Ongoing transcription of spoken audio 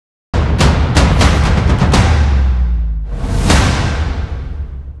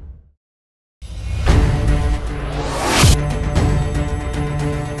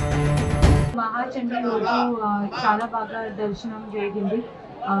ఈరోజు చాలా బాగా దర్శనం జరిగింది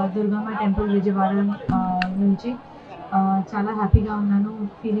దుర్గమ్మ టెంపుల్ విజయవాడ నుంచి. చాలా హ్యాపీగా ఉన్నాను,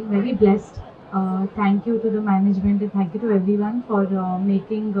 feeling very blessed. Thank you to the management, thank you to everyone for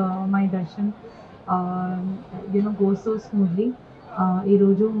making my Darshan go so smoothly.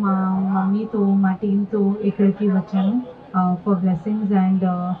 ఈరోజు మా మమ్మీతో మా టీంతో ఇక్కడికి వచ్చాను for blessings and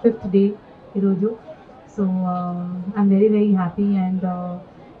 5th day ఈరోజు. So I'm very very happy and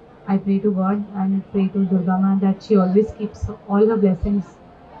I pray to God and pray to Durgamma that she always keeps all her blessings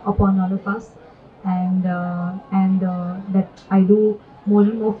upon all of us and that I do more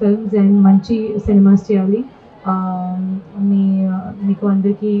and more films and manchi cinemas cheyali. Meeku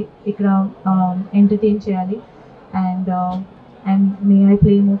andarki ikkada entertain cheyali and may I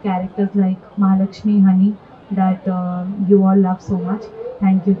play more characters like Mahalakshmi, Honey that you all love so much.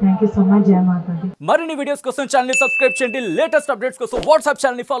 Thank you so much. Jai Mata Di. మరిన్ని videos కోసం channel ని subscribe చేయండి, latest updates కోసం WhatsApp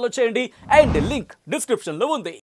channel ని follow చేయండి and link description లో ఉంది.